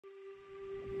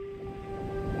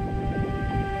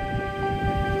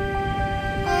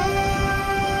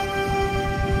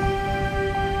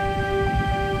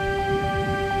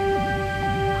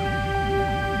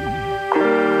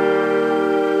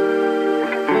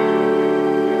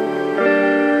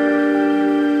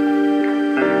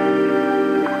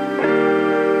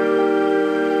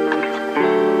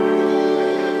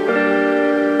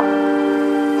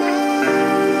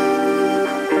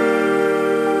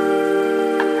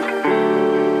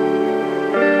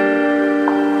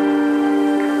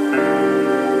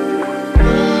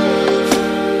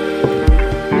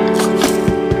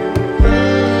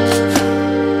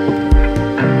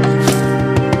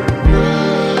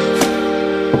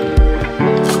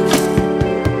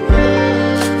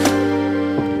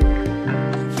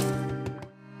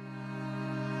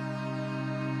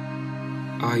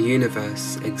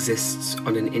universe exists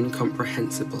on an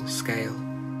incomprehensible scale.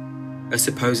 A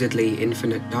supposedly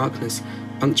infinite darkness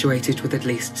punctuated with at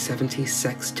least 70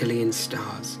 sextillion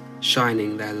stars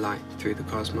shining their light through the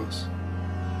cosmos.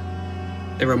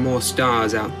 There are more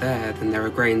stars out there than there are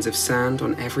grains of sand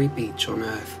on every beach on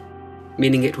Earth,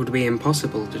 meaning it would be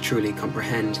impossible to truly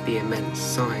comprehend the immense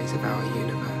size of our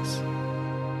universe.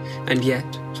 And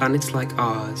yet, planets like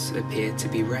ours appear to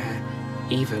be rare,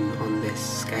 even on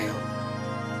this scale.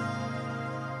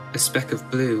 A speck of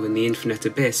blue in the infinite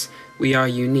abyss, we are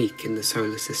unique in the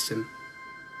solar system.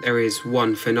 There is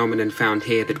one phenomenon found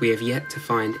here that we have yet to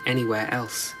find anywhere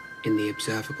else in the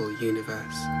observable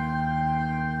universe.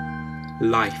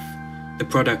 Life, the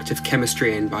product of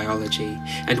chemistry and biology,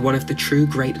 and one of the true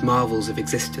great marvels of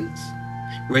existence.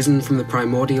 Risen from the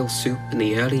primordial soup in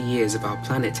the early years of our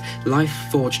planet, life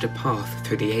forged a path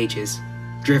through the ages.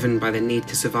 Driven by the need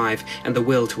to survive and the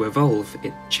will to evolve,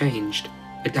 it changed,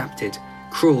 adapted,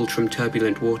 crawled from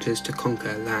turbulent waters to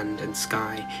conquer land and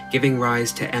sky, giving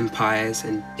rise to empires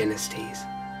and dynasties.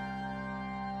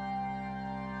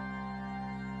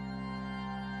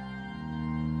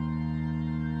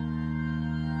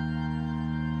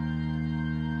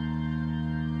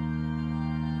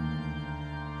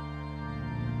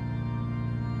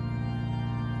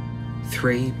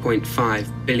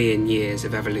 $3.5 billion years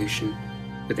of evolution,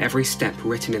 with every step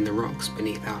written in the rocks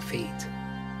beneath our feet.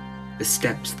 The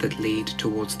steps that lead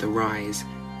towards the rise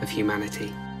of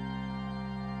humanity.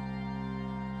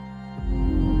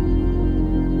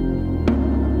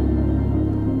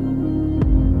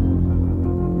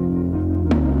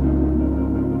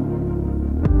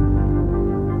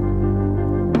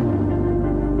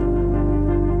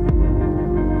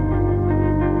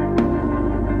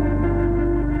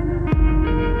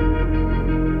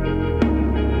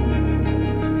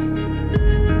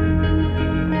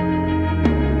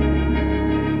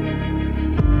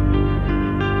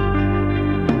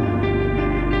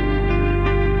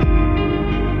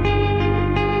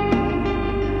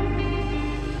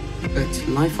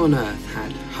 Life on Earth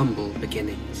had humble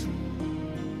beginnings.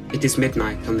 It is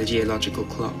midnight on the geological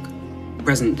clock.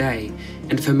 Present day,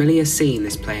 and a familiar scene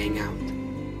is playing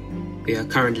out. We are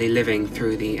currently living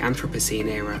through the Anthropocene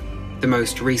era, the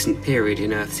most recent period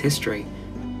in Earth's history.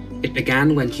 It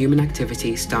began when human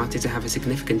activity started to have a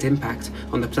significant impact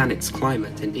on the planet's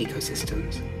climate and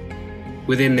ecosystems.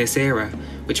 Within this era,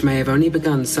 which may have only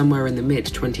begun somewhere in the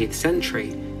mid-20th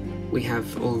century, we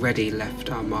have already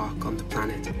left our mark on the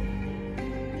planet.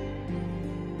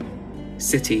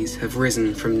 Cities have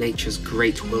risen from nature's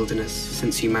great wilderness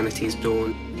since humanity's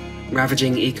dawn,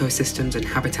 ravaging ecosystems and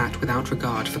habitat without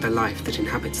regard for the life that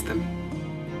inhabits them.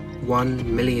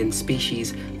 1 million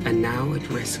species are now at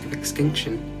risk of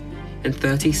extinction, and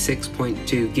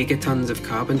 36.2 gigatons of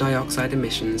carbon dioxide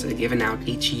emissions are given out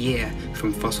each year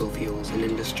from fossil fuels and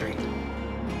industry.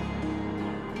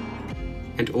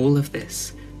 And all of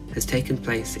this has taken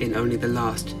place in only the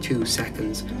last 2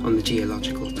 seconds on the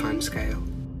geological timescale.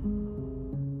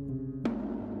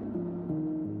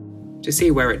 To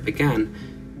see where it began,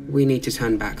 we need to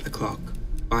turn back the clock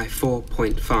by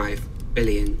 4.5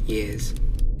 billion years.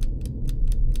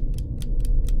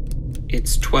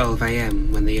 It's 12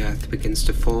 AM when the Earth begins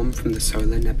to form from the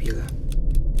solar nebula.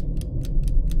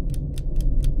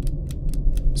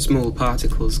 Small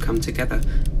particles come together,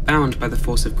 bound by the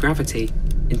force of gravity,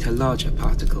 into larger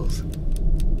particles.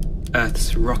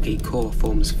 Earth's rocky core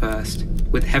forms first,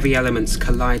 with heavy elements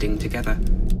colliding together.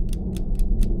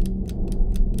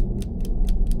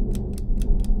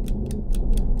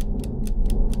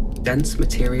 Dense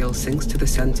material sinks to the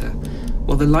center,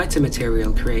 while the lighter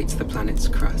material creates the planet's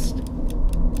crust.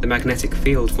 The magnetic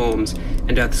field forms,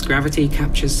 and Earth's gravity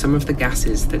captures some of the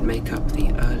gases that make up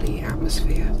the early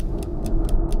atmosphere.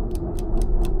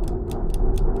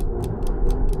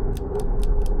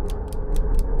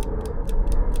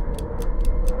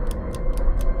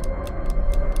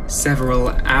 Several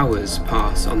hours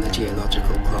pass on the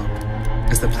geological clock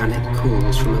as the planet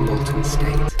cools from a molten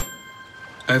state.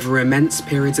 Over immense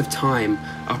periods of time,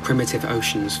 our primitive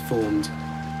oceans formed.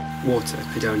 Water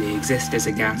could only exist as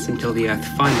a gas until the Earth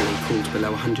finally cooled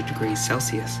below 100 degrees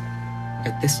Celsius.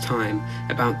 At this time,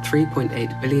 about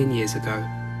 3.8 billion years ago,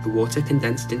 the water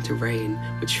condensed into rain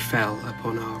which fell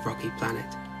upon our rocky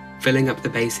planet, filling up the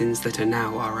basins that are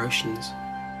now our oceans.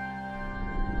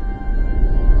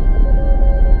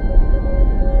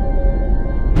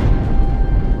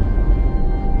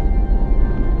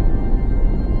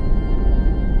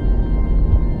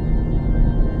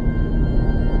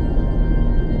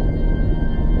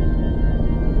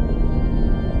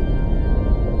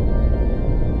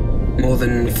 More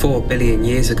than 4 billion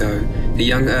years ago, the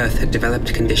young Earth had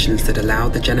developed conditions that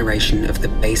allowed the generation of the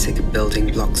basic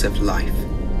building blocks of life: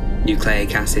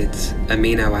 nucleic acids,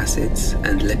 amino acids,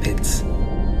 and lipids.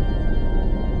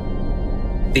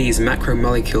 These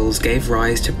macromolecules gave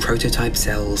rise to prototype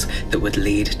cells that would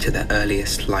lead to the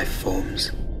earliest life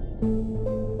forms.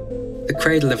 The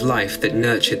cradle of life that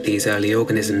nurtured these early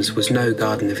organisms was no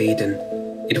Garden of Eden.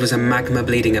 It was a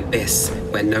magma-bleeding abyss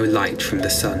where no light from the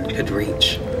sun could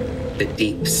reach. The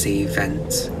deep sea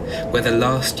vents, where the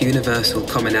last universal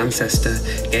common ancestor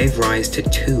gave rise to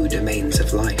two domains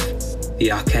of life: the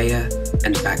archaea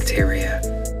and bacteria.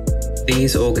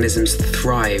 These organisms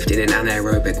thrived in an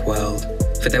anaerobic world,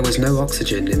 for there was no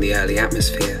oxygen in the early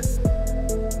atmosphere.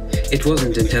 It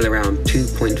wasn't until around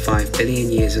 2.5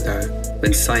 billion years ago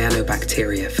when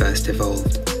cyanobacteria first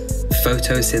evolved,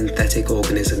 photosynthetic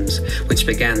organisms which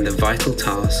began the vital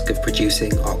task of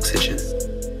producing oxygen.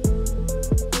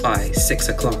 By 6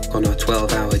 o'clock on our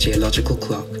 12-hour geological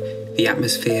clock, the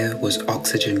atmosphere was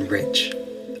oxygen-rich,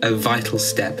 a vital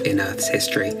step in Earth's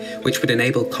history which would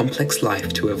enable complex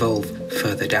life to evolve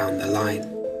further down the line.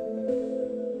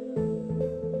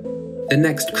 The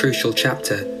next crucial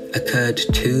chapter occurred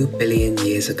 2 billion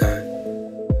years ago.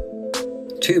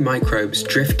 Two microbes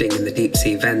drifting in the deep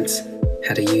sea vents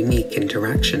had a unique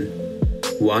interaction.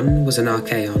 One was an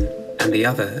archaeon and the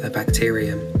other a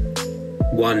bacterium.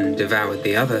 One devoured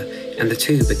the other, and the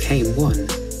two became one,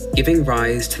 giving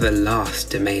rise to the last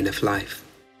domain of life: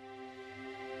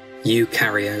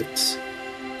 Eukaryotes,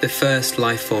 the first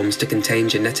life forms to contain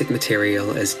genetic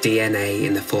material as DNA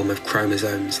in the form of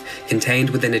chromosomes,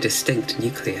 contained within a distinct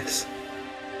nucleus.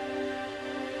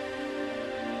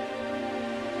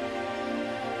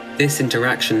 This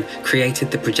interaction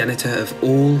created the progenitor of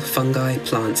all fungi,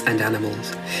 plants, and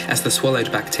animals, as the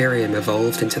swallowed bacterium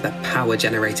evolved into the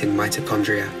power-generating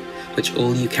mitochondria, which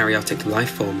all eukaryotic life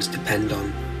forms depend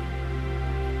on.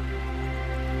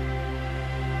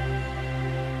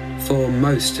 For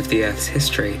most of the Earth's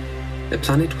history, the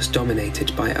planet was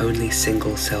dominated by only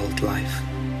single-celled life,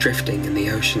 drifting in the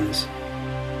oceans.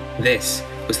 This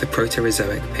was the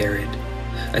Proterozoic period,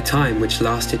 a time which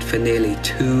lasted for nearly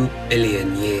 2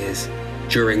 billion years,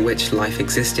 during which life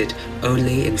existed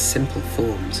only in simple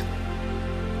forms.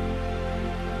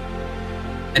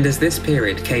 And as this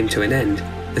period came to an end,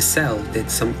 the cell did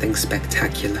something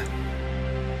spectacular.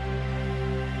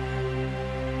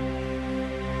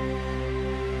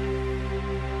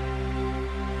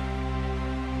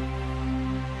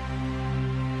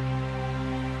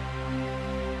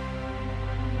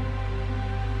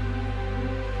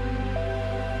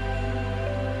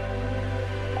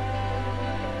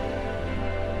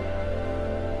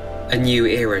 A new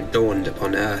era dawned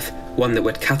upon Earth, one that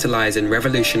would catalyze and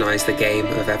revolutionize the game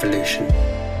of evolution.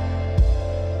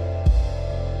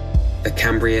 The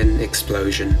Cambrian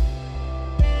explosion.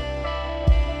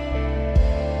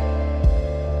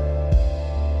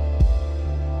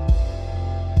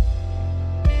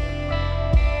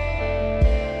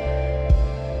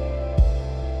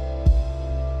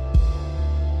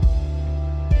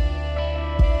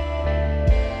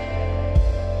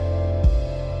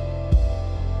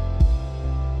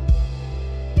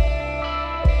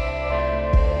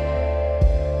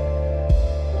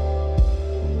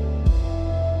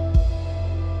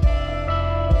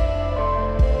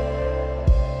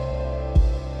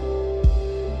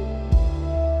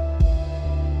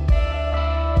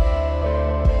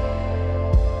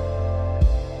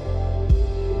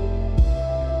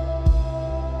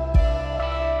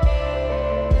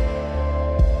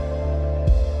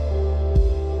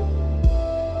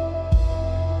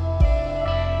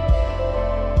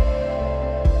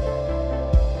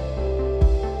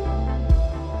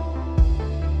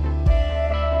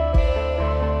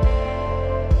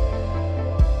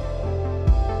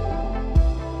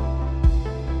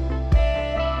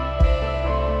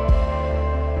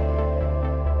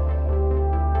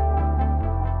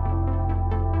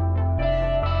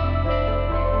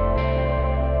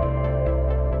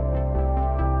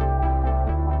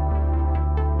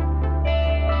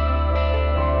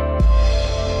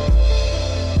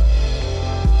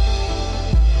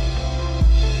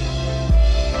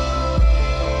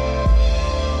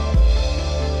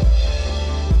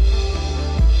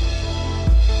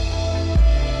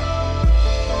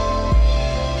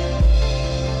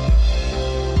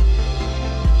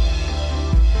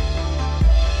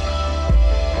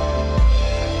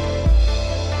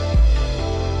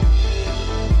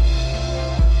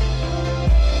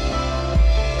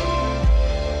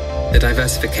 The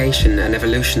diversification and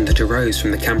evolution that arose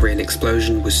from the Cambrian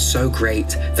explosion was so great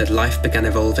that life began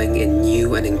evolving in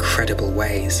new and incredible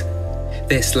ways.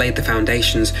 This laid the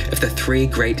foundations of the three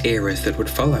great eras that would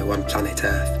follow on planet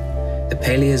Earth: the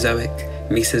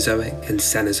Paleozoic, Mesozoic, and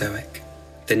Cenozoic,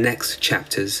 the next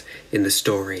chapters in the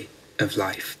story of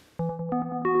life.